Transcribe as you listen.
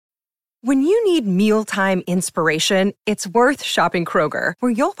When you need mealtime inspiration, it's worth shopping Kroger,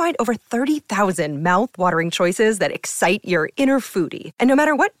 where you'll find over 30,000 mouth-watering choices that excite your inner foodie. And no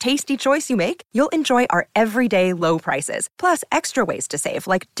matter what tasty choice you make, you'll enjoy our everyday low prices, plus extra ways to save,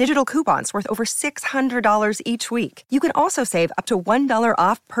 like digital coupons worth over $600 each week. You can also save up to $1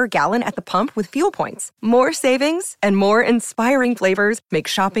 off per gallon at the pump with fuel points. More savings and more inspiring flavors make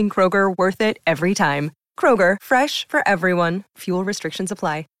shopping Kroger worth it every time. Kroger, fresh for everyone. Fuel restrictions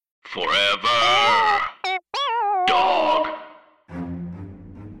apply. Forever Dog.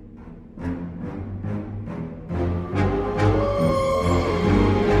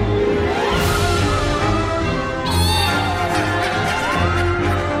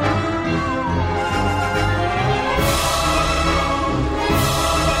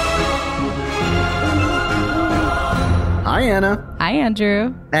 Hi, Anna. Hi,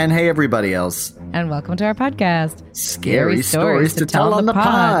 Andrew. And hey, everybody else. And welcome to our podcast. Scary Stories to Tell on the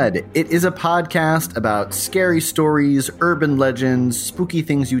Pod. It is a podcast about scary stories, urban legends, spooky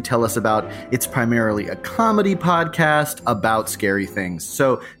things you tell us about. It's primarily a comedy podcast about scary things.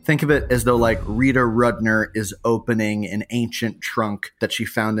 So think of it as though like Rita Rudner is opening an ancient trunk that she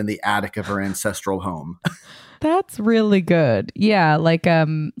found in the attic of her ancestral home. That's really good. Yeah, like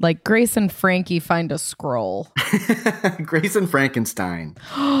Grace and Frankie find a scroll. Grace and Frankenstein.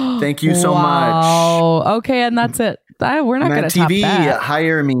 Thank you so much. Okay, and that's it. We're not going to top that.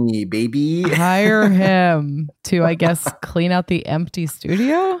 Hire me, baby. Hire him to, I guess, clean out the empty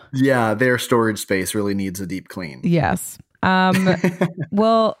studio? Yeah, their storage space really needs a deep clean. Yes.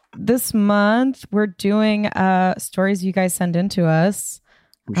 Well, this month we're doing stories you guys send in to us.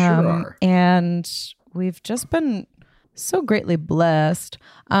 We sure are. And we've just been so greatly blessed.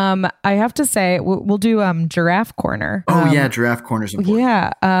 I have to say, we'll do Giraffe Corner. Yeah, Giraffe Corner's important.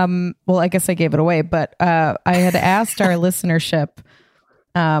 Yeah. Well, I guess I gave it away, but I had asked our listenership.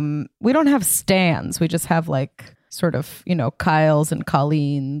 We don't have stands. We just have like sort of, Kyles and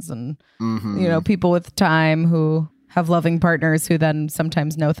Colleens and, people with time who have loving partners who then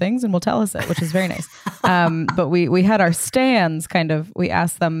sometimes know things and will tell us it, which is very nice. But we had our stands we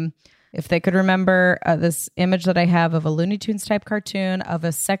asked them if they could remember this image that I have of a Looney Tunes type cartoon of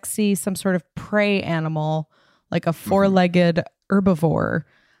a sexy, some sort of prey animal, like a four-legged herbivore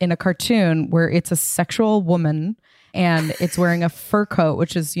in a cartoon where it's a sexual woman and it's wearing a fur coat,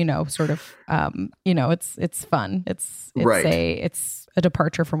 which is, it's fun. It's a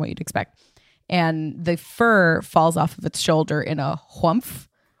departure from what you'd expect. And the fur falls off of its shoulder in a whumph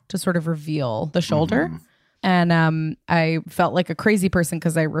to sort of reveal the shoulder. Mm-hmm. And I felt like a crazy person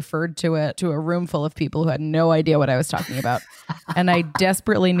because I referred to it to a room full of people who had no idea what I was talking about. And I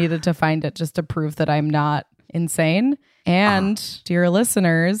desperately needed to find it just to prove that I'm not insane. And dear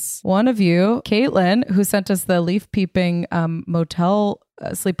listeners, one of you, Caitlin, who sent us the leaf peeping motel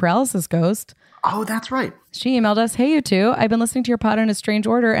sleep paralysis ghost. Oh, that's right. She emailed us, "Hey, you two. I've been listening to your pod in a strange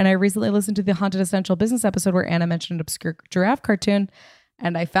order, and I recently listened to the Haunted Essential Business episode where Anna mentioned an obscure giraffe cartoon,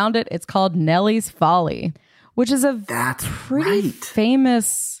 and I found it. It's called Nellie's Folly, which is a pretty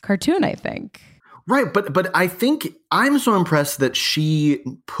famous cartoon, I think." Right, but I think I'm so impressed that she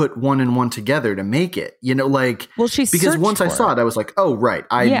put one and one together to make it. Because once I saw it, I was like, "Oh, right,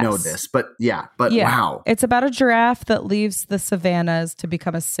 I know this." But wow, it's about a giraffe that leaves the savannas to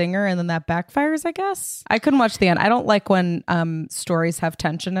become a singer, and then that backfires. I guess I couldn't watch the end. I don't like when stories have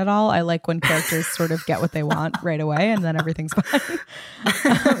tension at all. I like when characters sort of get what they want right away, and then everything's fine.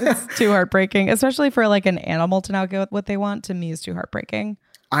 It's too heartbreaking, especially for like an animal to not get what they want. To me, is too heartbreaking.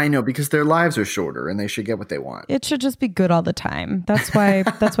 I know, because their lives are shorter and they should get what they want. It should just be good all the time. That's why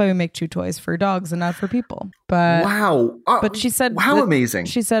we make chew toys for dogs and not for people. But wow. But she said, "Wow, amazing."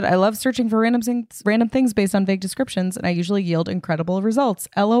 She said, "I love searching for random things based on vague descriptions, and I usually yield incredible results.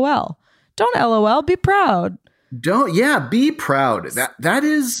 LOL. Don't LOL. Be proud. Be proud. That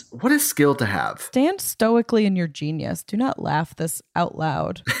is what a skill to have. Stand stoically in your genius. Do not laugh this out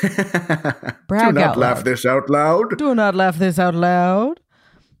loud. Brag out loud. Laugh this out loud. Do not laugh this out loud."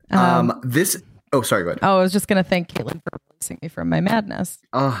 Sorry, go ahead. I was just going to thank Caitlin for releasing me from my madness.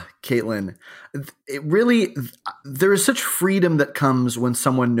 Caitlin, there is such freedom that comes when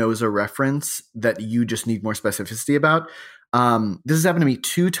someone knows a reference that you just need more specificity about. This has happened to me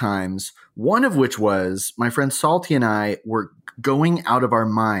 2 times, one of which was my friend Salty and I were going out of our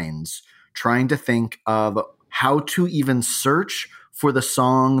minds trying to think of how to even search for the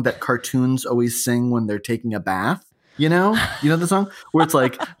song that cartoons always sing when they're taking a bath. You know the song where it's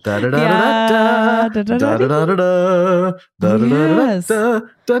like da da da da da da da da da da da da da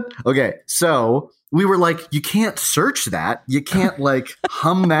da. Okay, so we were like, you can't search that. You can't like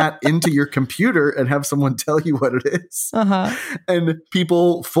hum that into your computer and have someone tell you what it is. Uh-huh. And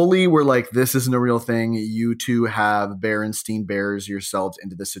people fully were like, this isn't a real thing. You two have Berenstein Bears yourselves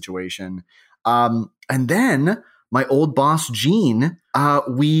into this situation. And then my old boss, Jean,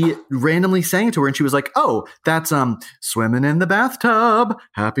 we randomly sang it to her and she was like, oh, that's swimming in the bathtub.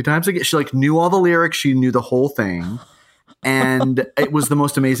 Happy times again. She like knew all the lyrics. She knew the whole thing. And it was the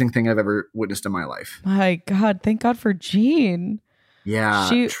most amazing thing I've ever witnessed in my life. My God, thank God for Jean.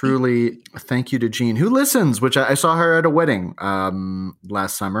 Yeah, truly. Thank you to Jean, who listens, which I saw her at a wedding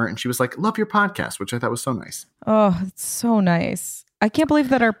last summer. And she was like, love your podcast, which I thought was so nice. Oh, it's so nice. I can't believe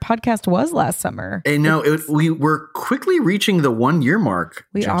that our podcast was last summer. I know. We were quickly reaching the 1 year mark.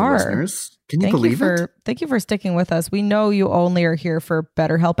 We gentle are. Listeners. Can you believe it? Thank you for sticking with us. We know you only are here for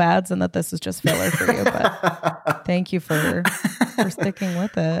BetterHelp ads and that this is just filler for you, but thank you for sticking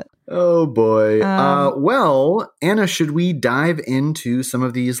with it. Oh boy. Well, Anna, should we dive into some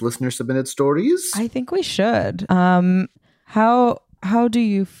of these listener submitted stories? I think we should. How do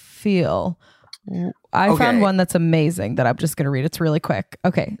you feel? I found one that's amazing that I'm just going to read. It's really quick.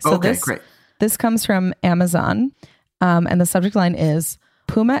 Okay. So great. This comes from Amazon. And the subject line is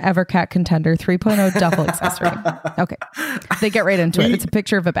Puma Evercat Contender 3.0 duffel accessory. Okay. They get right into it. It's a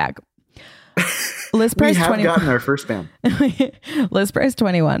picture of a bag. List price we have $20. gotten our first fan. List price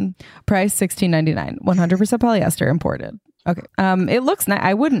 $21. Price $16.99. 100% polyester imported. Okay. It looks nice.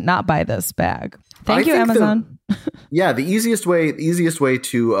 I wouldn't not buy this bag. Thank you, Amazon. The easiest way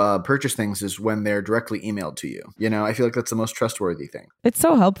to purchase things is when they're directly emailed to you. You know, I feel like that's the most trustworthy thing. It's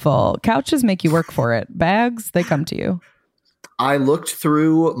so helpful. Couches make you work for it. Bags, they come to you. I looked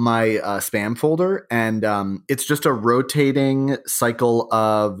through my spam folder, and it's just a rotating cycle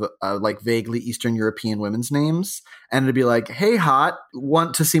of like vaguely Eastern European women's names. And it'd be like, hey, hot,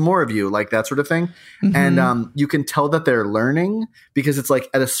 want to see more of you, like that sort of thing. Mm-hmm. And you can tell that they're learning because it's like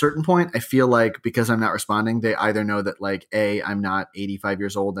at a certain point, I feel like because I'm not responding, they either know that like, A, I'm not 85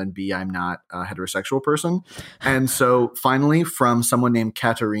 years old, and B, I'm not a heterosexual person. And so finally, from someone named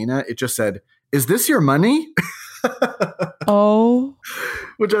Katerina, it just said, is this your money? Oh,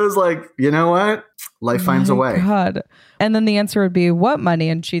 which I was like, you know what? Life finds a way. God. And then the answer would be, what money?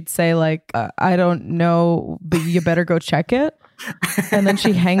 And she'd say like, I don't know, but you better go check it. And then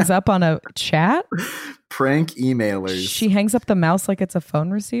she hangs up on a chat. Prank emailers. She hangs up the mouse like it's a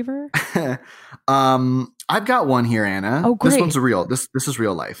phone receiver. I've got one here, Anna. Oh, great. This one's real. This is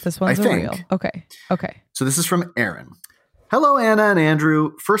real life. This one's real. Okay. So this is from Aaron. Hello, Anna and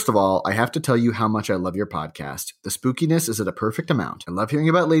Andrew. First of all, I have to tell you how much I love your podcast. The spookiness is at a perfect amount. I love hearing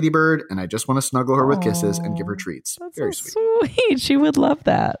about Ladybird, and I just want to snuggle her with kisses and give her treats. That's very so sweet. She would love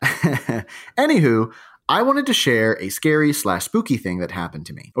that. Anywho, I wanted to share a scary/spooky thing that happened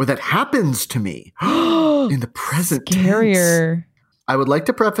to me, or that happens to me in the present Scarier. tense. I would like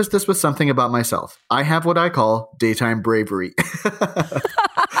to preface this with something about myself. I have what I call daytime bravery.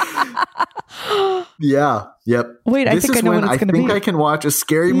 Yeah. Yep. Wait, I think I know what it's going to be. I think I can watch a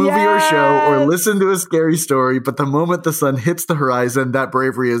scary movie or show or listen to a scary story, but the moment the sun hits the horizon, that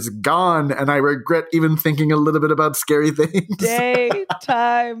bravery is gone, and I regret even thinking a little bit about scary things.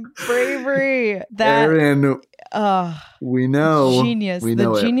 Daytime bravery. That Aaron, we know. Genius. We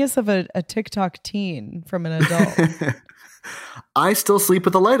know the genius of a TikTok teen from an adult. I still sleep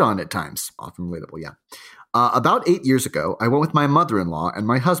with the light on at times. Often relatable, yeah. About 8 years ago, I went with my mother-in-law and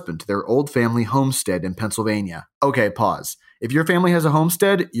my husband to their old family homestead in Pennsylvania. Okay, pause. If your family has a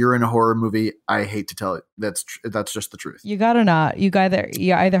homestead, you're in a horror movie. I hate to tell it. That's just the truth. You gotta not. You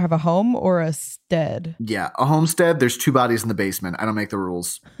either have a home or a stead. Yeah, a homestead. There's 2 bodies in the basement. I don't make the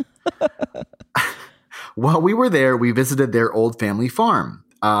rules. While we were there, we visited their old family farm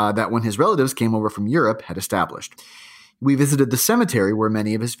that when his relatives came over from Europe had established. We visited the cemetery where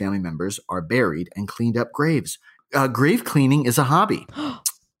many of his family members are buried and cleaned up graves. Grave cleaning is a hobby. I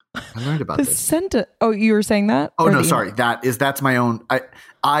learned about this. Oh, you were saying that? Oh, no, sorry. That's my own.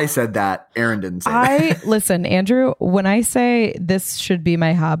 I said that. Aaron didn't say that. Listen, Andrew, when I say this should be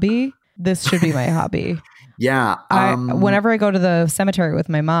my hobby, this should be my hobby. Yeah. Whenever I go to the cemetery with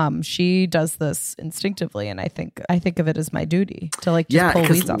my mom, she does this instinctively, and I think of it as my duty to just pull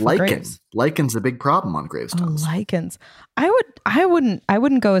weeds off of graves. Lichens a big problem on gravestones. Oh, lichens. I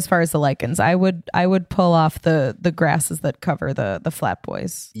wouldn't go as far as the lichens. I would pull off the grasses that cover the flat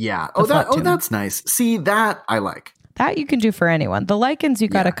boys. Yeah. That's nice. See, that I like. That you can do for anyone. The lichens, you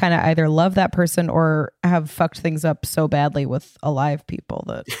got to kind of either love that person or have fucked things up so badly with alive people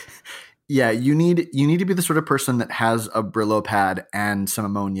that. Yeah, you need to be the sort of person that has a Brillo pad and some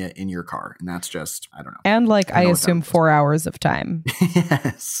ammonia in your car. And that's just, I don't know. And I assume 4 hours of time.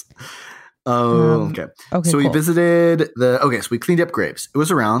 Yes. Oh, okay. Okay, So we cool. visited so we cleaned up graves. It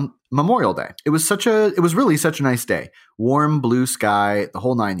was around Memorial Day. It was really such a nice day. Warm blue sky, the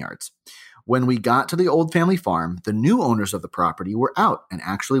whole 9 yards. When we got to the old family farm, the new owners of the property were out and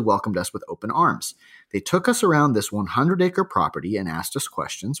actually welcomed us with open arms. They took us around this 100-acre property and asked us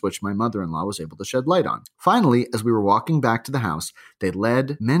questions, which my mother-in-law was able to shed light on. Finally, as we were walking back to the house, they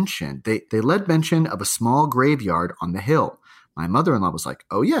led mention of a small graveyard on the hill. My mother-in-law was like,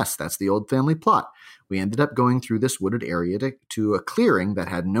 "Oh yes, that's the old family plot." We ended up going through this wooded area to a clearing that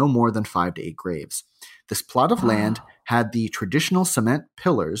had no more than 5 to 8 graves. This plot of land had the traditional cement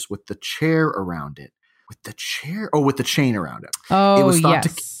pillars with the chair around it. With the chain around it. Oh, It was thought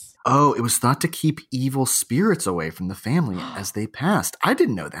yes. it was thought to keep evil spirits away from the family as they passed. I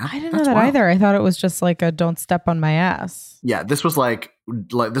didn't know that. I didn't That's know that wild. either. I thought it was just like a don't step on my ass. Yeah, this was like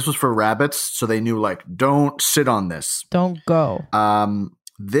this was for rabbits, so they knew like don't sit on this. Don't go.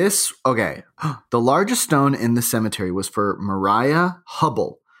 The largest stone in the cemetery was for Mariah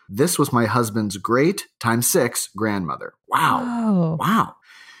Hubble. This was my husband's great ×6 grandmother. Wow. Oh. Wow.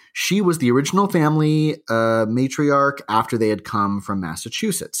 She was the original family matriarch after they had come from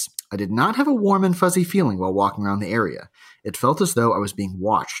Massachusetts. I did not have a warm and fuzzy feeling while walking around the area. It felt as though I was being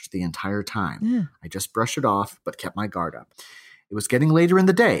watched the entire time. Yeah. I just brushed it off, but kept my guard up. It was getting later in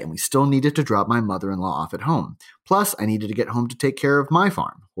the day, and we still needed to drop my mother-in-law off at home. Plus, I needed to get home to take care of my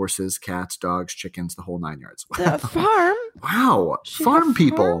farm. Horses, cats, dogs, chickens, the whole 9 yards. The farm? Wow. She Farm had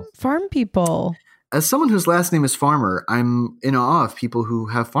people. Farm people. As someone whose last name is Farmer, I'm in awe of people who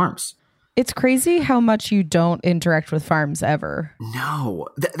have farms. It's crazy how much you don't interact with farms ever. No.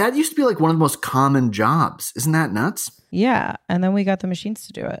 That used to be like one of the most common jobs. Isn't that nuts? Yeah. And then we got the machines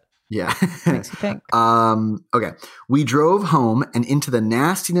to do it. Yeah. Makes you think. Okay. We drove home and into the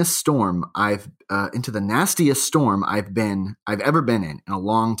nastiest storm I've ever been in a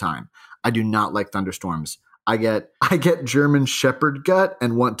long time. I do not like thunderstorms. I get German Shepherd gut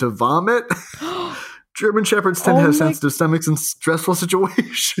and want to vomit. German Shepherds tend to have sensitive stomachs in stressful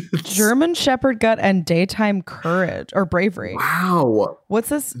situations. German Shepherd gut and daytime courage or bravery. Wow. What's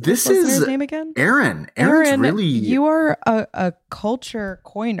this? This listener's is name again? Aaron. Aaron's Aaron, really you are a culture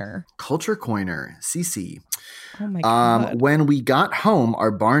coiner. culture coiner. CC. Oh my God. When we got home,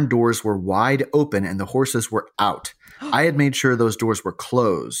 our barn doors were wide open and the horses were out. I had made sure those doors were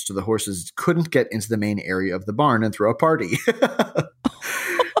closed so the horses couldn't get into the main area of the barn and throw a party.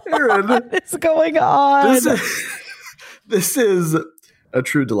 Aaron, What is going on? this is a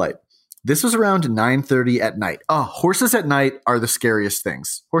true delight. This was around 9:30 at night. Oh, horses at night are the scariest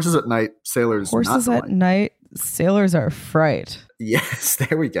things. Horses at night, sailors Horses not at night, sailors are fright. Yes,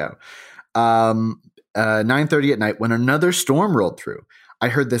 there we go. 9:30 at night when another storm rolled through. I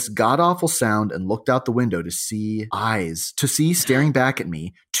heard this god-awful sound and looked out the window to see staring back at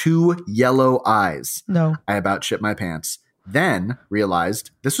me, 2 yellow eyes. No. I about shit my pants. Then realized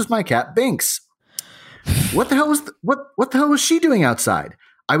this was my cat Binks. What the hell was she doing outside?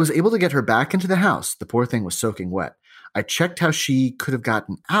 I was able to get her back into the house. The poor thing was soaking wet. I checked how she could have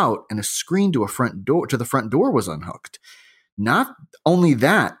gotten out, and a screen to the front door was unhooked. Not only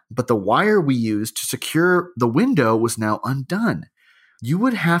that, but the wire we used to secure the window was now undone. You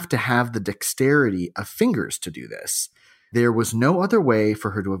would have to have the dexterity of fingers to do this. There was no other way for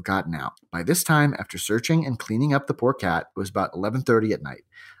her to have gotten out. By this time, after searching and cleaning up the poor cat, it was about 11:30 at night.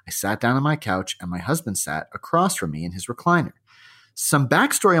 I sat down on my couch, and my husband sat across from me in his recliner. Some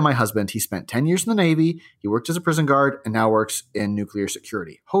backstory on my husband. He spent 10 years in the Navy. He worked as a prison guard and now works in nuclear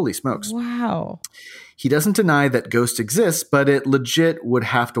security. Holy smokes. Wow. He doesn't deny that ghosts exist, but it legit would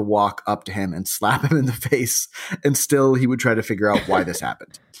have to walk up to him and slap him in the face, and still he would try to figure out why this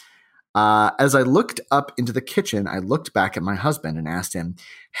happened. As I looked up into the kitchen, I looked back at my husband and asked him,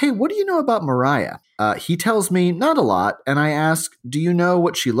 "Hey, what do you know about Mariah?" He tells me not a lot, and I ask, "Do you know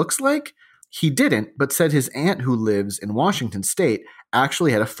what she looks like?" He didn't, but said his aunt who lives in Washington State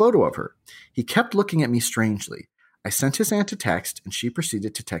actually had a photo of her. He kept looking at me strangely. I sent his aunt a text, and she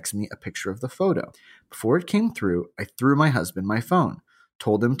proceeded to text me a picture of the photo. Before it came through, I threw my husband my phone,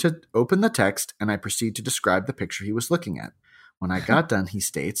 told him to open the text, and I proceed to describe the picture he was looking at. When I got done, he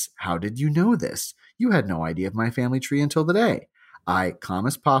states, "How did you know this? You had no idea of my family tree until today." I, calm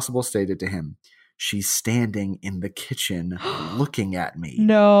as possible, stated to him, "She's standing in the kitchen looking at me."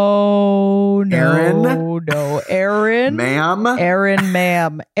 No, Aaron? Aaron. Ma'am? Aaron,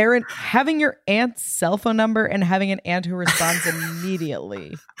 ma'am. Aaron, having your aunt's cell phone number and having an aunt who responds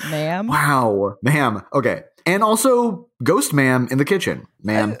immediately. Ma'am? Wow. Ma'am. Okay. And also, ghost ma'am in the kitchen.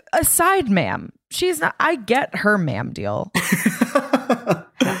 Ma'am. Aside, ma'am. She's not, I get her ma'am deal.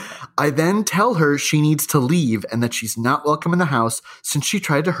 I then tell her she needs to leave and that she's not welcome in the house since she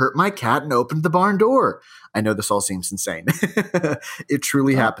tried to hurt my cat and opened the barn door. I know this all seems insane. It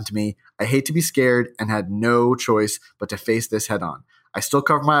truly happened to me. I hate to be scared and had no choice but to face this head on. I still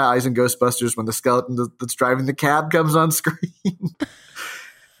cover my eyes in Ghostbusters when the skeleton that's driving the cab comes on screen.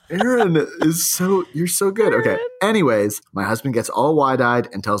 Aaron you're so good. Okay. Anyways, my husband gets all wide-eyed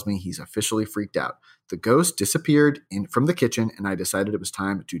and tells me he's officially freaked out. The ghost disappeared from the kitchen and I decided it was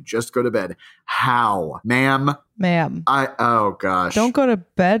time to just go to bed. How? Ma'am? Oh gosh. Don't go to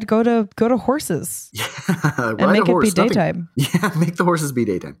bed. Go to horses. Yeah. And make it be daytime. Yeah. Make the horses be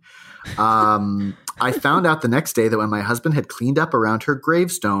daytime. I found out the next day that when my husband had cleaned up around her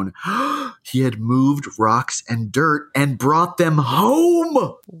gravestone, he had moved rocks and dirt and brought them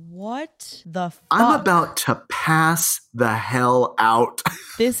home. What the fuck? I'm about to pass the hell out.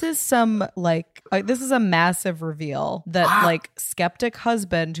 This is this is a massive reveal that skeptic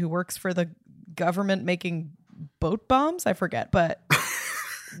husband who works for the government making boat bombs. I forget, but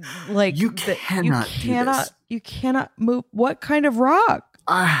you cannot move. What kind of rock?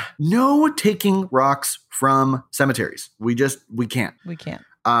 No taking rocks from cemeteries. We can't. We can't.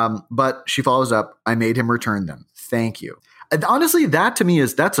 But she follows up. I made him return them. Thank you. And honestly, that to me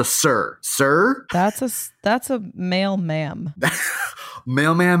that's a sir. Sir? That's a male ma'am.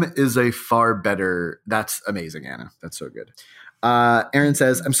 Male ma'am is a far better. That's amazing, Anna. That's so good. Aaron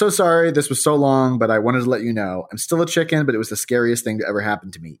says, I'm so sorry this was so long, but I wanted to let you know. I'm still a chicken, but it was the scariest thing to ever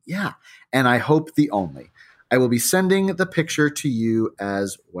happen to me. Yeah. And I hope the only. I will be sending the picture to you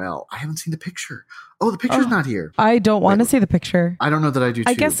as well. I haven't seen the picture. Oh, the picture's not here. I don't want to see the picture. I don't know that I do too.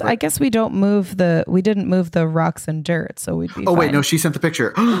 I guess we didn't move the rocks and dirt, so we'd be fine. Wait, no, she sent the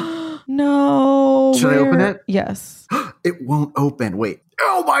picture. No. Should I open it? Yes. It won't open. Wait.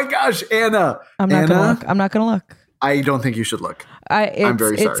 Oh my gosh, Anna. I'm not gonna look. I don't think you should look. I'm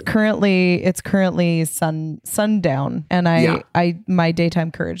very sorry. It's currently sundown, and my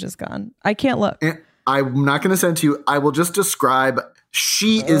daytime courage is gone. I can't look. I'm not going to send to you. I will just describe.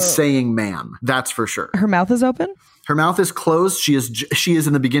 She is saying ma'am. That's for sure. Her mouth is open? Her mouth is closed. She is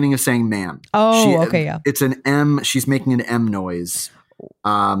in the beginning of saying ma'am. Oh, okay, yeah. It's an M. She's making an M noise.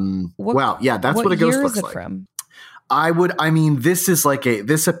 Wow. Yeah, that's what a ghost looks like. What year is it from?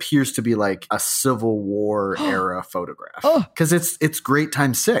 This appears to be like a Civil War era photograph. Because it's Great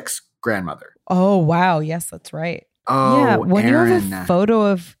Time 6, grandmother. Oh, wow. Yes, that's right. Oh, yeah, when Aaron. you have a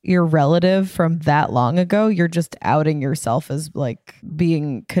photo of your relative from that long ago, you're just outing yourself as like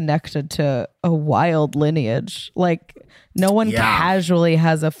being connected to a wild lineage. Like no one casually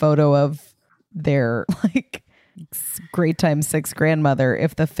has a photo of their like Great Time 6 grandmother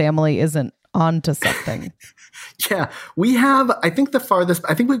if the family isn't onto something. Yeah, we have. I think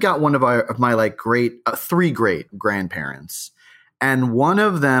we've got one of my like three great grandparents. And one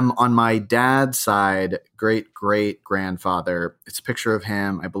of them on my dad's side, great-great-grandfather, it's a picture of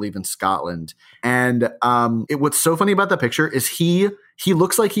him, I believe, in Scotland. And what's so funny about the picture is he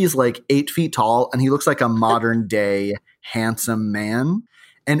looks like he's like 8 feet tall, and he looks like a modern day handsome man.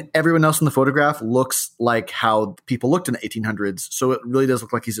 And everyone else in the photograph looks like how people looked in the 1800s. So it really does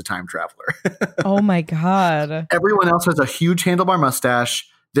look like he's a time traveler. Oh my God. Everyone else has a huge handlebar mustache.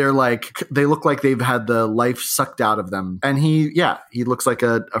 They look like they've had the life sucked out of them. And he looks like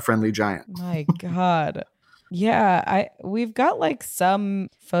a friendly giant. My God. Yeah. We've got like some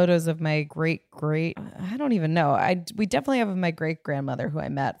photos of my I don't even know. We definitely have my great grandmother who I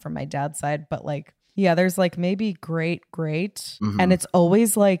met from my dad's side, but like, yeah, there's like maybe great. Mm-hmm. And it's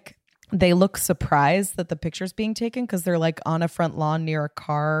always like, they look surprised that the picture's being taken because they're like on a front lawn near a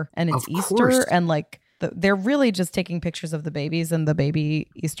car and it's Easter and like, they're really just taking pictures of the babies and the baby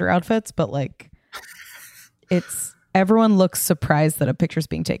Easter outfits, but like everyone looks surprised that a picture's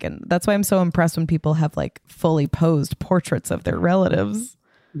being taken. That's why I'm so impressed when people have like fully posed portraits of their relatives.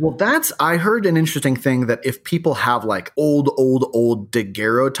 Well, I heard an interesting thing that if people have like old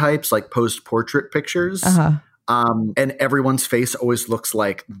daguerreotypes, like post-portrait pictures, and everyone's face always looks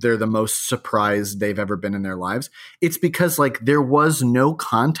like they're the most surprised they've ever been in their lives. It's because like there was no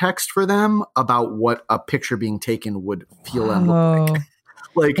context for them about what a picture being taken would feel and look like.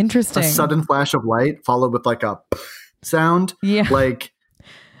 Like interesting. A sudden flash of light followed with like a sound. Yeah. Like,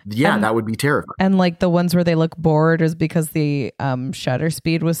 that would be terrifying. And like the ones where they look bored is because the shutter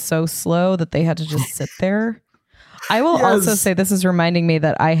speed was so slow that they had to just sit there. I will also say this is reminding me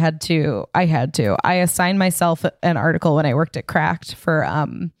that I assigned myself an article when I worked at Cracked for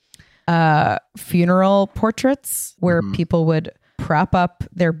funeral portraits where people would prop up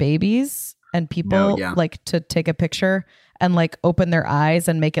their babies and people like to take a picture and like open their eyes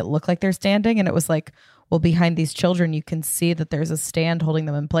and make it look like they're standing. And it was like well, behind these children, you can see that there's a stand holding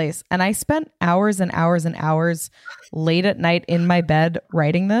them in place. And I spent hours and hours and hours late at night in my bed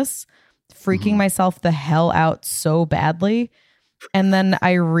writing this, freaking myself the hell out so badly. And then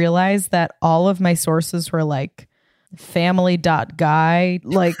I realized that all of my sources were like family.guy,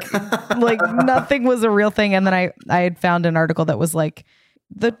 like nothing was a real thing. And then I had found an article that was like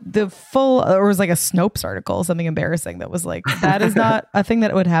the full, or it was like a Snopes article, something embarrassing that was like, that is not a thing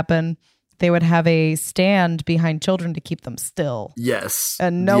that would happen. They would have a stand behind children to keep them still. Yes.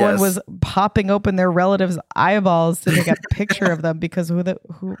 And no one was popping open their relatives' eyeballs to take a picture of them because anyway.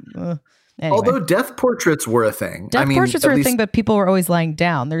 Although death portraits were a thing. Death portraits were a thing, but people were always lying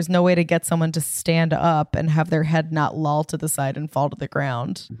down. There's no way to get someone to stand up and have their head not loll to the side and fall to the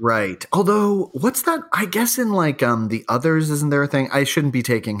ground. Right. Although, what's that? I guess in like The Others, isn't there a thing? I shouldn't be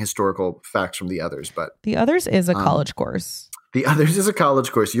taking historical facts from The Others, but The Others is a college course. The Others is a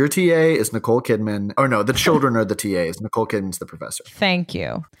college course. Your TA is Nicole Kidman. Oh no, the children are the TAs. Nicole Kidman's the professor. Thank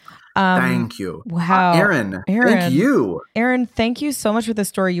you. Thank you. Wow. Aaron, thank you. Aaron, thank you so much for the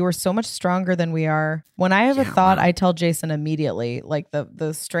story. You are so much stronger than we are. When I have a thought, I tell Jason immediately. Like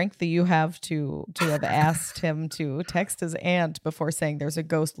the strength that you have to have asked him to text his aunt before saying there's a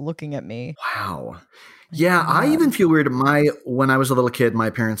ghost looking at me. Wow. Yeah, I even feel weird. When I was a little kid, my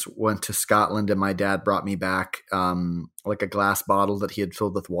parents went to Scotland and my dad brought me back like a glass bottle that he had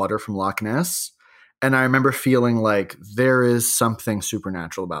filled with water from Loch Ness. And I remember feeling like there is something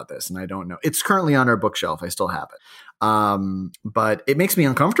supernatural about this. And I don't know. It's currently on our bookshelf. I still have it. But it makes me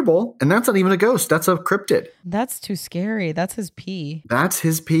uncomfortable. And that's not even a ghost. That's a cryptid. That's too scary. That's his pee. That's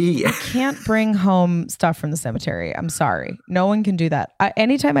his pee. I can't bring home stuff from the cemetery. I'm sorry. No one can do that.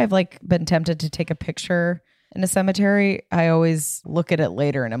 Anytime I've like been tempted to take a picture in a cemetery, I always look at it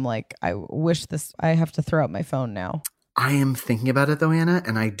later and I'm like, I have to throw out my phone now. I am thinking about it though, Anna.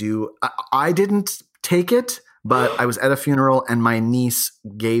 And I didn't take it, but I was at a funeral and my niece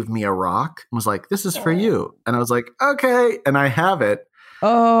gave me a rock and was like, this is for you. And I was like, okay. And I have it.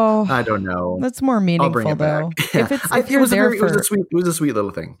 Oh, I don't know. That's more meaningful though. Yeah. It was a sweet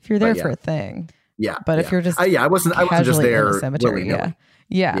little thing. If you're there for a thing. Yeah. But if you're just I wasn't just there in the cemetery. willy-nilly.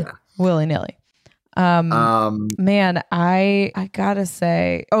 Yeah. Willy-nilly. Man, I gotta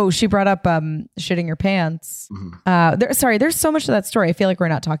say, she brought up shitting your pants. There's so much to that story I feel like we're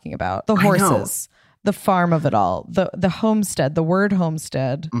not talking about. The horses, the farm of it all, the homestead, the word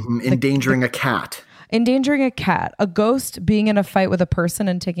homestead. Endangering a cat. Endangering a cat, a ghost being in a fight with a person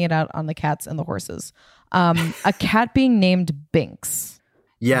and taking it out on the cats and the horses. A cat being named Binks.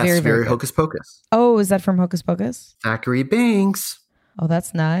 Yes, very Hocus Pocus. Oh, is that from Hocus Pocus? Thackeray Binks. Oh,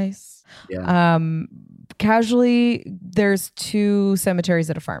 that's nice. Yeah. Casually, there's 2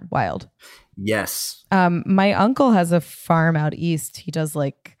 cemeteries at a farm. Wild. Yes. My uncle has a farm out east. He does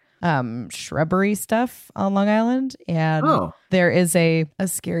like shrubbery stuff on Long Island. And there is a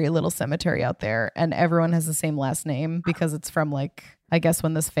scary little cemetery out there. And everyone has the same last name because it's from like, I guess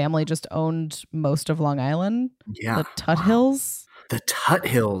when this family just owned most of Long Island. Yeah. The Tuthills. The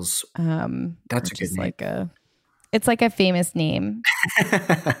Tuthills. That's a good name. It's like a famous name.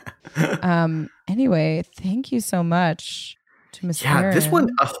 Anyway, thank you so much to Miss Aaron. This one,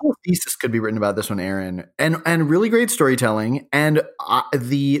 a whole thesis could be written about this one, Aaron. And really great storytelling. And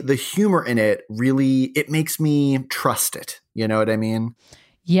the humor in it really, it makes me trust it. You know what I mean?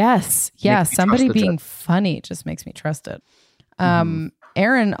 Yes. Yeah. Somebody being funny just makes me trust it.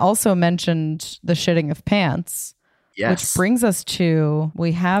 Aaron also mentioned the shitting of pants. Yes. Which brings us to,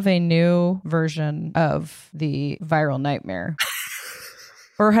 we have a new version of the viral nightmare.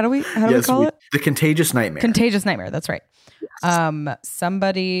 Or how do we call it? The contagious nightmare. Contagious nightmare. That's right. Yes.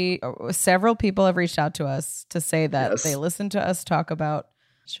 Several people have reached out to us to say that they listened to us talk about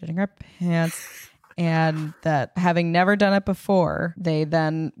shitting our pants and that having never done it before, they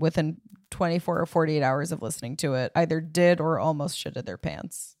then within 24 or 48 hours of listening to it, either did or almost shitted their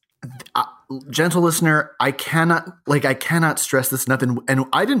pants. Gentle listener, I cannot stress this enough. And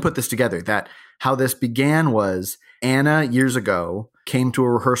I didn't put this together. That how this began was Anna years ago came to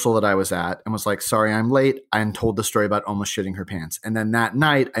a rehearsal that I was at and was like, sorry, I'm late. And told the story about almost shitting her pants. And then that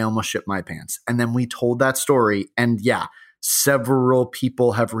night I almost shit my pants. And then we told that story. And several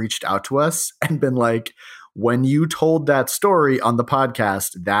people have reached out to us and been like, when you told that story on the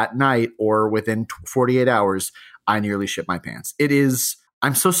podcast that night or within 48 hours, I nearly shit my pants.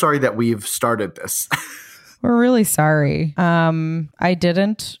 I'm so sorry that we've started this. We're really sorry. I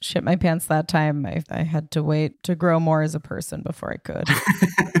didn't shit my pants that time. I had to wait to grow more as a person before I could.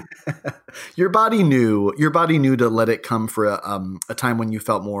 Your body knew to let it come for a time when you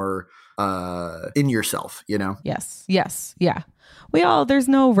felt more in yourself, you know? Yes. Yeah. There's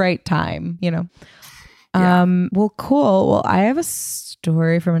no right time, you know? Yeah. Well, cool. Well, I have a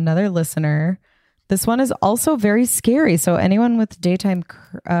story from another listener. This one is also very scary. So anyone with daytime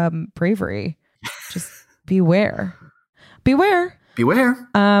bravery, just beware. Beware. Beware.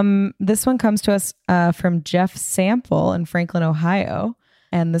 This one comes to us from Jeff Sample in Franklin, Ohio.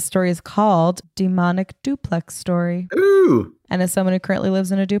 And the story is called Demonic Duplex Story. Ooh. And as someone who currently lives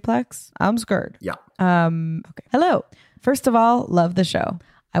in a duplex, I'm scared. Yeah. Okay. Hello. First of all, love the show.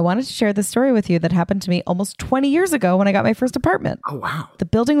 I wanted to share this story with you that happened to me almost 20 years ago when I got my first apartment. Oh, wow. The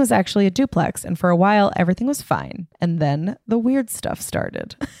building was actually a duplex, and for a while, everything was fine. And then the weird stuff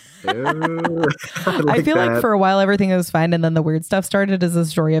started. Ooh, I feel like for a while, everything was fine, and then the weird stuff started as a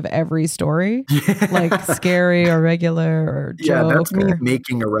story of every story, like scary or regular or joke. Yeah, that's me or-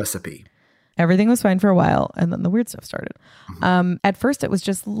 making a recipe. Everything was fine for a while, and then the weird stuff started. At first, it was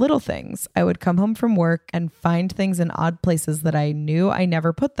just little things. I would come home from work and find things in odd places that I knew I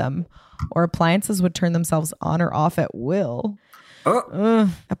never put them, or appliances would turn themselves on or off at will.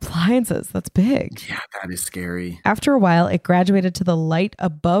 Appliances, that's big. Yeah, that is scary. After a while, it graduated to the light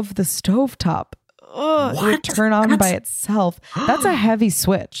above the stovetop. It would turn on by itself. That's a heavy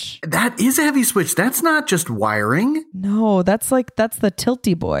switch. That is a heavy switch. That's not just wiring. No, that's the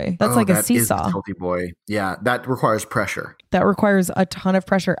tilty boy. That's like a That is the seesaw. tilty boy. Yeah, that requires pressure. That requires a ton of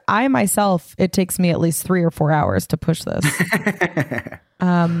pressure. I myself, it takes me at least 3 or 4 hours to push this.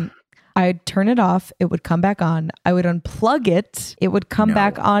 I'd turn it off. It would come back on. I would unplug it. It would come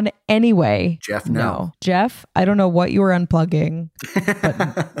back on anyway. Jeff, no. Jeff, I don't know what you were unplugging,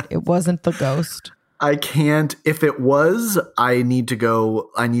 but it wasn't the ghost. I can't. If it was, I need to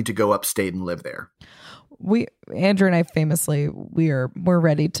go upstate and live there. Andrew and I famously, we're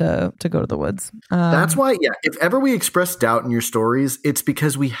ready to go to the woods. That's why, yeah, if ever we express doubt in your stories, it's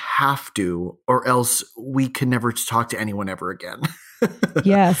because we have to, or else we can never talk to anyone ever again.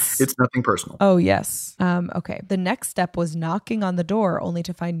 Yes. It's nothing personal. Oh, yes. Okay. The next step was knocking on the door only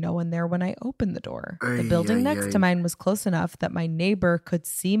to find no one there when I opened the door. The building next to mine was close enough that my neighbor could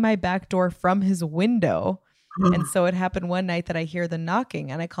see my back door from his window. And so it happened one night that I hear the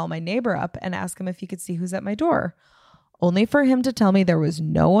knocking and I call my neighbor up and ask him if he could see who's at my door, only for him to tell me there was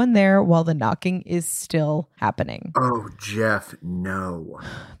no one there while the knocking is still happening. Oh, Jeff, no.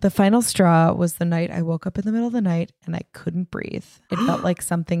 The final straw was the night I woke up in the middle of the night and I couldn't breathe. It felt like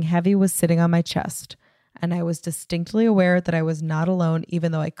something heavy was sitting on my chest. And I was distinctly aware that I was not alone,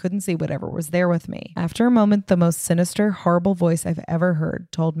 even though I couldn't see whatever was there with me. After a moment, the most sinister, horrible voice I've ever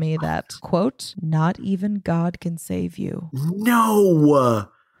heard told me that, quote, not even God can save you. No.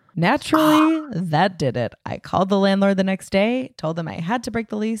 Naturally, that did it. I called the landlord the next day, told them I had to break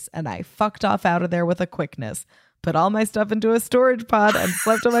the lease, and I fucked off out of there with a quickness. Put all my stuff into a storage pod and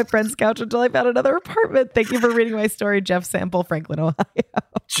slept on my friend's couch until I found another apartment. Thank you for reading my story, Jeff Sample, Franklin, Ohio.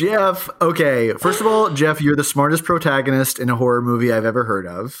 Jeff, okay. First of all, Jeff, you're the smartest protagonist in a horror movie I've ever heard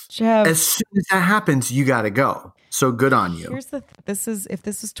of. Jeff. As soon as that happens, you got to go. So good on you. Here's the if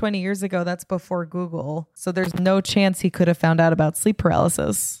this was 20 years ago, that's before Google. So there's no chance he could have found out about sleep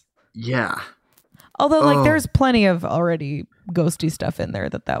paralysis. Yeah. Although there's plenty of already ghosty stuff in there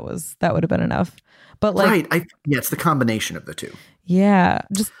that would have been enough. But right. It's the combination of the two. Yeah.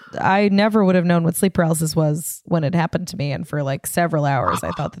 I never would have known what sleep paralysis was when it happened to me. And for like several hours, I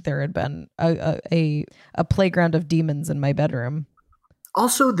thought that there had been a playground of demons in my bedroom.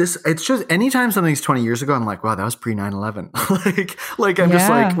 Also, it's just anytime something's 20 years ago, I'm like, wow, that was pre 9/11. Just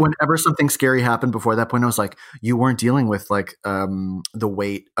like, whenever something scary happened before that point, I was like, you weren't dealing with like the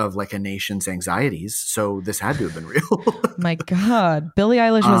weight of like a nation's anxieties. So this had to have been real. My God. Billie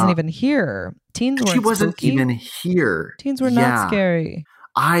Eilish wasn't even here. Teens weren't She wasn't spooky. even here. Teens were not scary.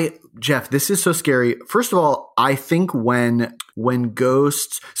 Jeff, this is so scary. First of all, I think when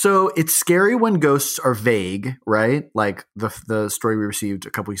ghosts, so it's scary when ghosts are vague, right? Like the story we received a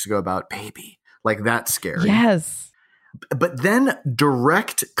couple weeks ago about Baby, like that's scary. Yes. But then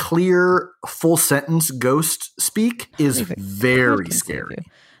direct, clear, full sentence ghost speak is very scary.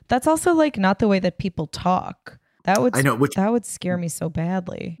 That's also like not the way that people talk. That would that would scare me so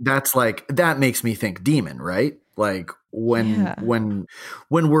badly. That's like, that makes me think demon, right? Like when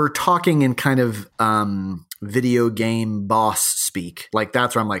we're talking in kind of video game boss speak, like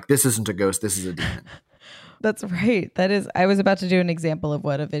that's where I'm like, this isn't a ghost, this is a demon. That's right. That is. I was about to do an example of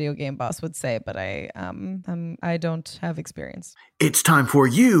what a video game boss would say, but I don't have experience. It's time for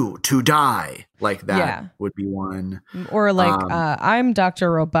you to die. Like that would be one. Or like, I'm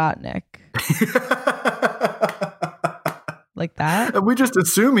Dr. Robotnik. Like that. And we just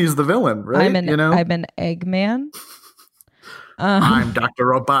assume he's the villain, right? I'm an Eggman. I'm Dr.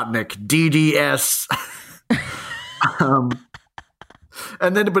 Robotnik, DDS.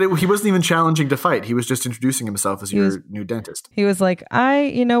 And then, but he wasn't even challenging to fight. He was just introducing himself as your new dentist. He was like,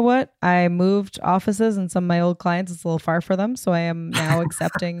 you know what? I moved offices and some of my old clients, it's a little far for them. So I am now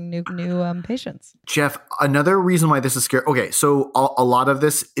accepting new patients. Jeff, another reason why this is scary. Okay, so a lot of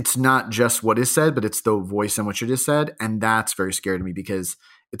this, it's not just what is said, but it's the voice in which it is said. And that's very scary to me because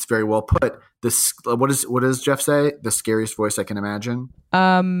it's very well put. This, what does Jeff say? The scariest voice I can imagine.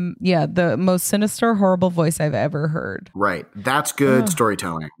 Yeah, the most sinister, horrible voice I've ever heard. Right. That's good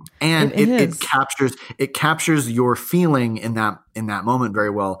storytelling. And it captures your feeling in that moment very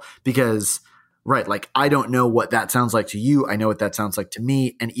well because right, like I don't know what that sounds like to you. I know what that sounds like to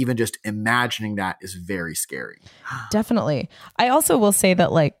me. And even just imagining that is very scary. Definitely. I also will say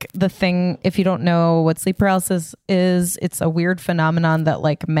that like the thing, if you don't know what sleep paralysis is, it's a weird phenomenon that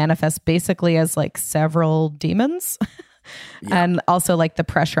like manifests basically as like several demons. Yeah. And also like the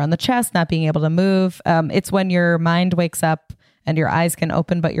pressure on the chest, not being able to move. It's when your mind wakes up and your eyes can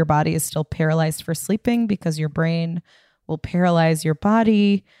open, but your body is still paralyzed for sleeping because your brain will paralyze your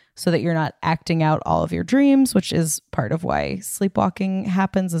body so that you're not acting out all of your dreams, which is part of why sleepwalking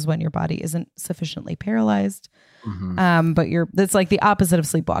happens, is when your body isn't sufficiently paralyzed. Mm-hmm. But it's like the opposite of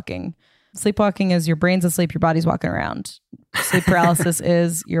sleepwalking. Sleepwalking is your brain's asleep, your body's walking around. Sleep paralysis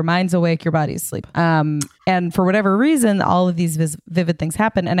is your mind's awake, your body's asleep. And for whatever reason, all of these vivid things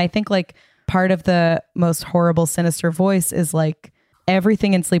happen. And I think like part of the most horrible, sinister voice is like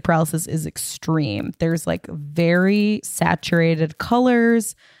everything in sleep paralysis is extreme. There's like very saturated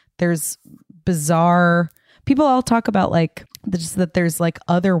colors. There's bizarre, people all talk about like just that there's like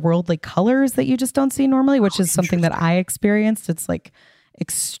otherworldly colors that you just don't see normally, which is something that I experienced. It's like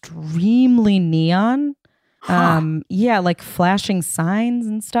extremely neon. Yeah, like flashing signs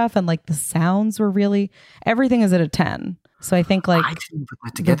and stuff. And like the sounds were everything is at a 10. So I think like I didn't put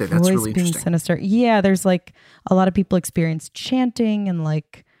that together. That's really being interesting. Sinister. Yeah, there's like a lot of people experience chanting and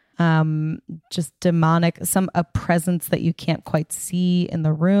like just demonic, a presence that you can't quite see in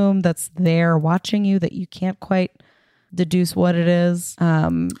the room that's there watching you that you can't quite deduce what it is.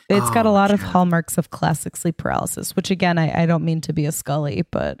 It's got a lot of hallmarks of classic sleep paralysis, which again, I don't mean to be a Scully,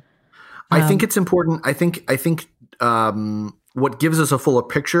 but I think it's important. I think what gives us a fuller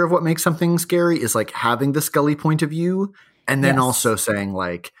picture of what makes something scary is like having the Scully point of view, and then also saying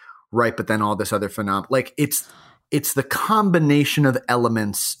like, right, but then all this other phenomenon, like it's the combination of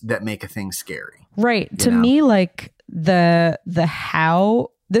elements that make a thing scary. Right. To me, like the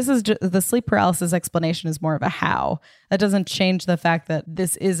how. This is just, the sleep paralysis explanation is more of a how. That doesn't change the fact that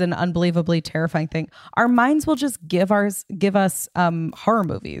this is an unbelievably terrifying thing. Our minds will just give us horror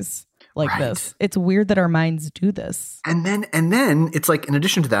movies like this. It's weird that our minds do this. And then it's like, in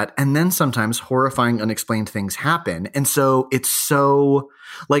addition to that, and then sometimes horrifying, unexplained things happen. And so it's so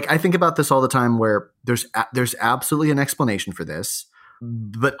like, I think about this all the time where there's absolutely an explanation for this,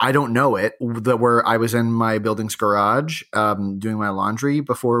 but I don't know it. Where I was in my building's garage doing my laundry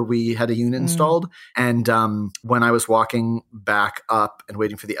before we had a unit installed. And when I was walking back up and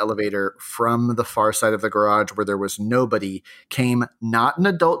waiting for the elevator, from the far side of the garage where there was nobody came not an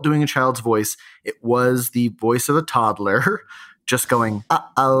adult doing a child's voice. It was the voice of a toddler just going,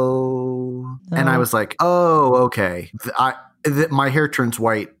 uh-oh. And I was like, oh, okay. My hair turns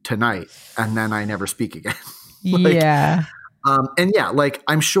white tonight and then I never speak again. Yeah. And yeah, like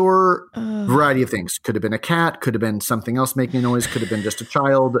I'm sure variety of things. Could have been a cat, could have been something else making a noise, could have been just a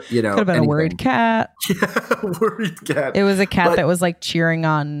child, could have been a worried cat. Yeah, worried cat. It was a cat that was like cheering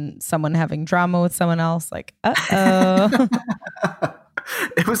on someone having drama with someone else, like, uh-oh.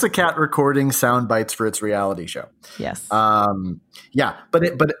 It was a cat recording sound bites for its reality show. Yes. Yeah,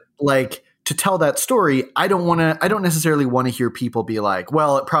 but like to tell that story, I don't necessarily want to hear people be like,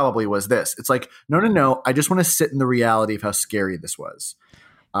 well, it probably was this. It's like, no. I just want to sit in the reality of how scary this was.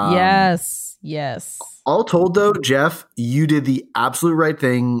 Yes. All told though, Jeff, you did the absolute right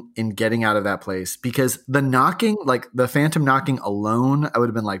thing in getting out of that place, because the knocking, like the phantom knocking alone, I would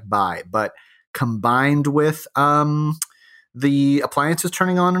have been like, bye. But combined with the appliances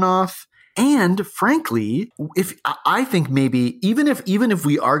turning on and off, and frankly, if I think maybe even if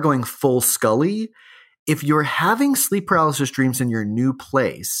we are going full Scully, if you're having sleep paralysis dreams in your new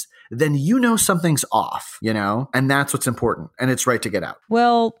place, then something's off, and that's what's important, and it's right to get out.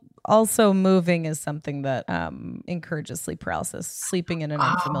 Well, also moving is something that encourages sleep paralysis, sleeping in an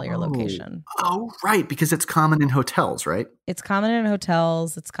unfamiliar location. Oh, right, because it's common in hotels, right? It's common in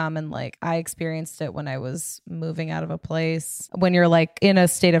hotels. It's common, like I experienced it when I was moving out of a place, when you're like in a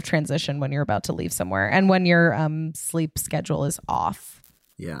state of transition, when you're about to leave somewhere, and when your sleep schedule is off.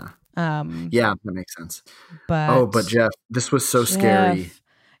 Yeah. Yeah, that makes sense. But Jeff, this was so scary.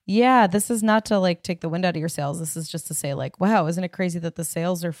 Yeah, this is not to like take the wind out of your sails. This is just to say like, wow, isn't it crazy that the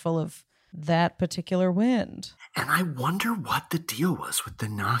sails are full of that particular wind? And I wonder what the deal was with the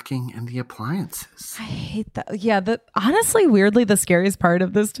knocking and the appliances. I hate that. Yeah, honestly, weirdly, the scariest part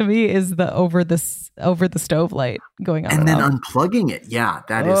of this to me is the over the stove light going on and then off. Unplugging it. Yeah,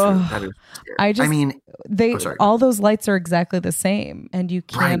 that is scary. All those lights are exactly the same, and you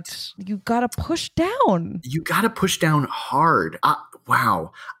can't. You gotta push down. You gotta push down hard.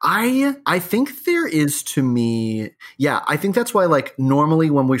 Wow. I think there is to me. Yeah, I think that's why like normally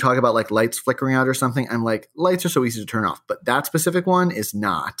when we talk about like lights flickering out or something, I'm like, lights are so easy to turn off, but that specific one is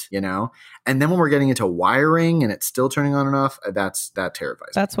not, you know? And then when we're getting into wiring and it's still turning on and off, that terrifies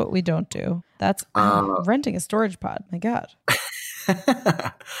me. That's what we don't do. That's renting a storage pod. My God.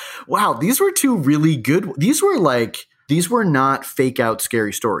 Wow. These were two really good. These were not fake out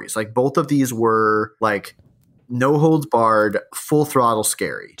scary stories. Like both of these were like no holds barred, full throttle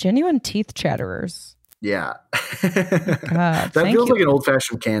scary. Genuine teeth chatterers. Yeah. God, that feels like an old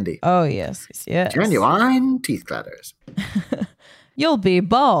fashioned candy. Oh, yes. Genuine teeth clatters. You'll be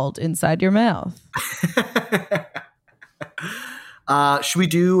bald inside your mouth. Should we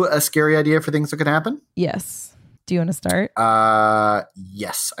do a scary idea for things that could happen? Yes. Do you want to start?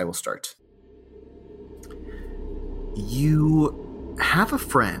 Yes, I will start. You have a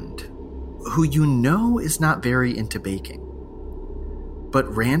friend who you know is not very into baking. But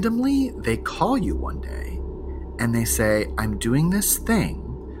randomly, they call you one day and they say, I'm doing this thing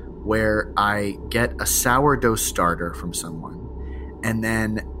where I get a sourdough starter from someone and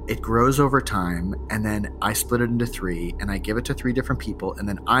then it grows over time and then I split it into 3 and I give it to 3 different people and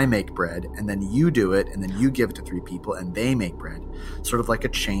then I make bread and then you do it and then you give it to 3 people and they make bread. Sort of like a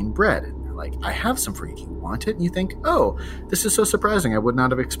chain bread. And they're like, I have some for you. Do you want it? And you think, oh, this is so surprising. I would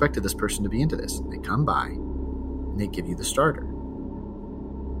not have expected this person to be into this. And they come by and they give you the starter.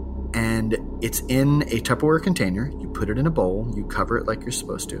 And it's in a Tupperware container. You put it in a bowl. You cover it like you're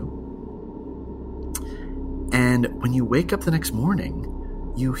supposed to. And when you wake up the next morning,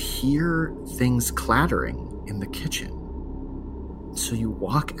 you hear things clattering in the kitchen. So you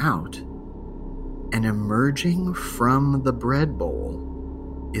walk out, and emerging from the bread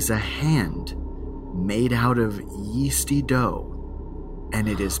bowl is a hand made out of yeasty dough, and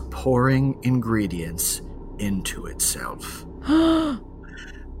it is pouring ingredients into itself.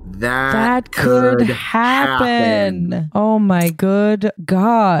 That could happen. Oh my good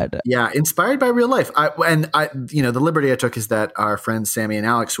God. Yeah, inspired by real life. The liberty I took is that our friends Sammy and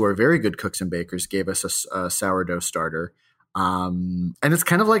Alex, who are very good cooks and bakers, gave us a sourdough starter. And it's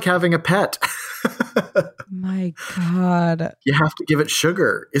kind of like having a pet. My God. You have to give it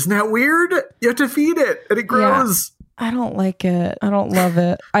sugar. Isn't that weird? You have to feed it and it grows. Yeah. I don't like it. I don't love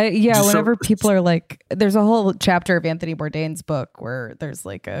it. Whenever people are like, there's a whole chapter of Anthony Bourdain's book where there's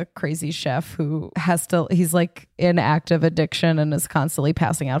like a crazy chef who he's like in active addiction and is constantly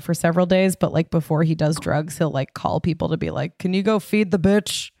passing out for several days. But like before he does drugs, he'll like call people to be like, can you go feed the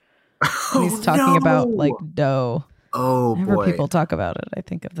bitch? And he's talking about like dough. Oh, whenever boy. people talk about it, I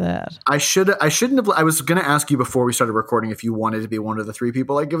think of that. I shouldn't have. I was going to ask you before we started recording if you wanted to be one of the 3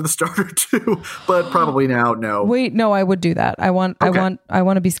 people I give the starter to, but probably now, no. Wait, no, I would do that. I want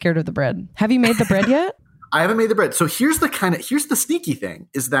to be scared of the bread. Have you made the bread yet? I haven't made the bread. So here's the sneaky thing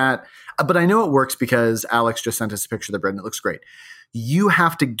is that, but I know it works because Alex just sent us a picture of the bread and it looks great. You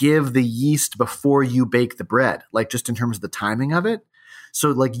have to give the yeast before you bake the bread, like just in terms of the timing of it. So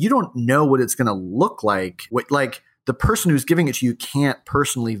like you don't know what it's going to look like. The person who's giving it to you can't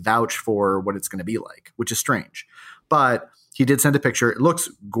personally vouch for what it's going to be like, which is strange. But he did send a picture. It looks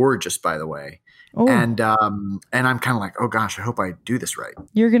gorgeous, by the way. Oh. And I'm kind of like, oh gosh, I hope I do this right.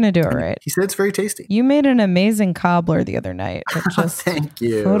 You're going to do it right. He said it's very tasty. You made an amazing cobbler the other night. It just Thank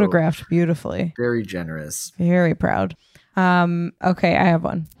you. Photographed beautiful. Very generous. Very proud. Okay, I have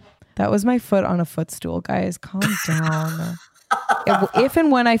one. That was my foot on a footstool, guys. Calm down. If and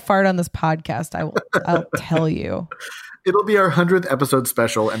when I fart on this podcast, I'll tell you. It'll be our 100th episode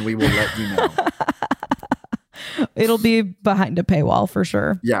special, and we will let you know. It'll be behind a paywall for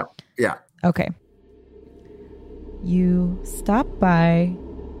sure. Yeah. Okay. You stop by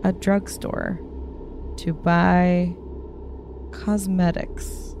a drugstore to buy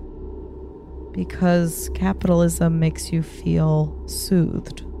cosmetics because capitalism makes you feel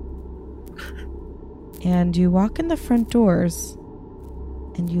soothed. And you walk in the front doors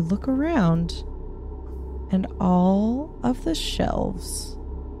and you look around and all of the shelves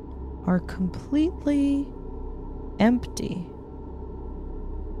are completely empty.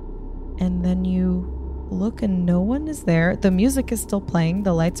 And then you look and no one is there. The music is still playing.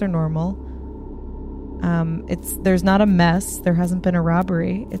 The lights are normal. There's not a mess. There hasn't been a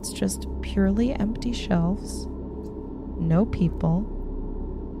robbery. It's just purely empty shelves. No people.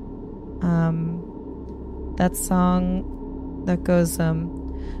 That song that goes,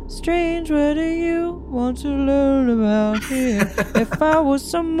 strange, what do you want to learn about here? If I was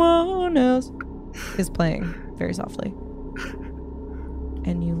someone else, is playing very softly.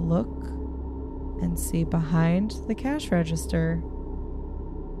 And you look and see behind the cash register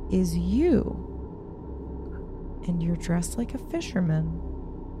is you. And you're dressed like a fisherman.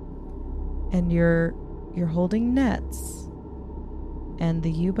 And you're holding nets. And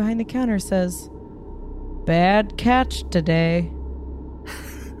the you behind the counter says, "Bad catch today."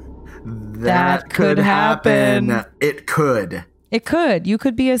 That could happen. It could. It could. You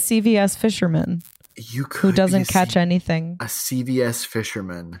could be a CVS fisherman. You could who doesn't catch anything. A CVS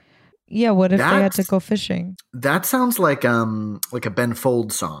fisherman. Yeah, what if they had to go fishing? That sounds like a Ben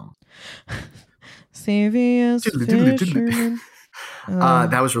Folds song. CVS fisherman.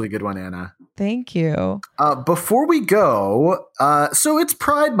 That was a really good one, Anna. Thank you. Before we go, so it's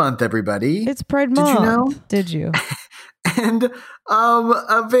Pride Month, everybody. It's Pride Month. Did you know? Did you? And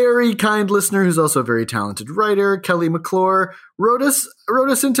a very kind listener who's also a very talented writer, Kelly McClure, wrote us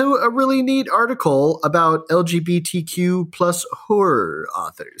into a really neat article about LGBTQ plus horror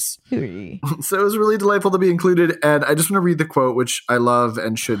authors. So it was really delightful to be included. And I just want to read the quote, which I love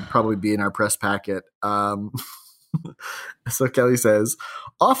and should probably be in our press packet. So Kelly says,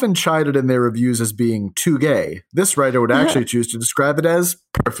 often chided in their reviews as being too gay, this writer would actually choose to describe it as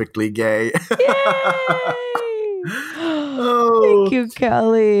perfectly gay. Oh, thank you,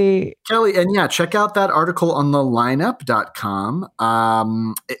 Kelly. And yeah, check out that article on thelineup.com.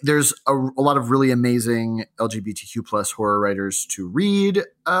 There's a lot of really amazing LGBTQ plus horror writers to read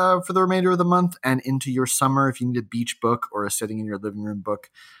for the remainder of the month and into your summer. If you need a beach book or a sitting in your living room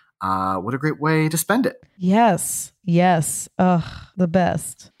book, what a great way to spend it. Yes. Ugh, the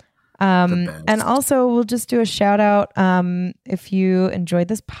best. And also we'll just do a shout out. If you enjoyed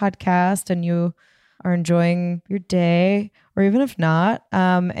this podcast and you are enjoying your day, or even if not,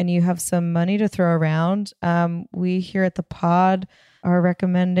 and you have some money to throw around, we here at the pod are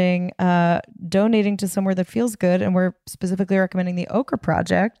recommending donating to somewhere that feels good. And we're specifically recommending the Ochre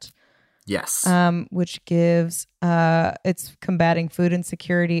Project. Yes. Which gives, it's combating food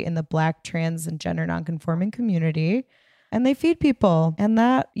insecurity in the Black, trans, and gender nonconforming community. And they feed people, and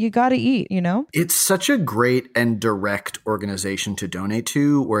that you got to eat, you know? It's such a great and direct organization to donate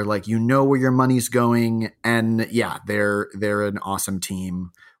to, where like you know where your money's going, and yeah, they're an awesome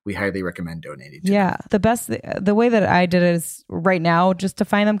team. We highly recommend donating to them. The way that I did it is right now just to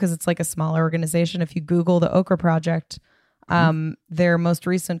find them, because it's like a smaller organization. If you Google the Ochre Project, their most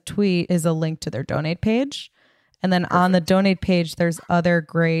recent tweet is a link to their donate page. And then on the donate page, there's other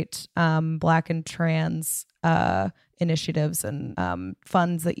great Black and trans initiatives and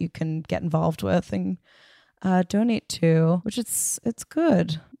funds that you can get involved with and donate to, which it's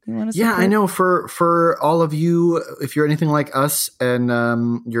good. You want to support? I know for all of you, if you're anything like us and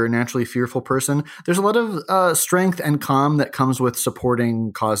you're a naturally fearful person, there's a lot of strength and calm that comes with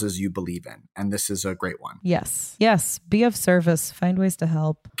supporting causes you believe in. And this is a great one. Yes. Be of service. Find ways to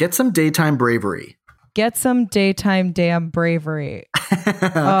help. Get some daytime bravery. Get some daytime damn bravery.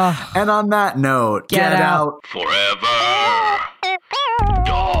 And on that note, get out. Forever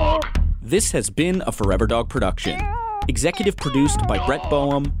Dog. This has been a Forever Dog production. Executive produced by Brett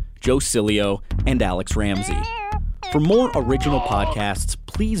Boehm, Joe Cilio, and Alex Ramsey. For more original podcasts,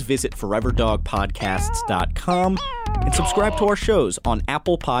 please visit foreverdogpodcasts.com and subscribe to our shows on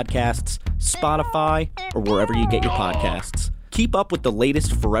Apple Podcasts, Spotify, or wherever you get your podcasts. Keep up with the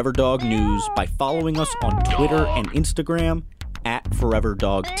latest Forever Dog news by following us on Twitter and Instagram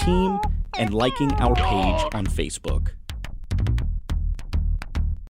 @ForeverDogTeam and liking our page on Facebook.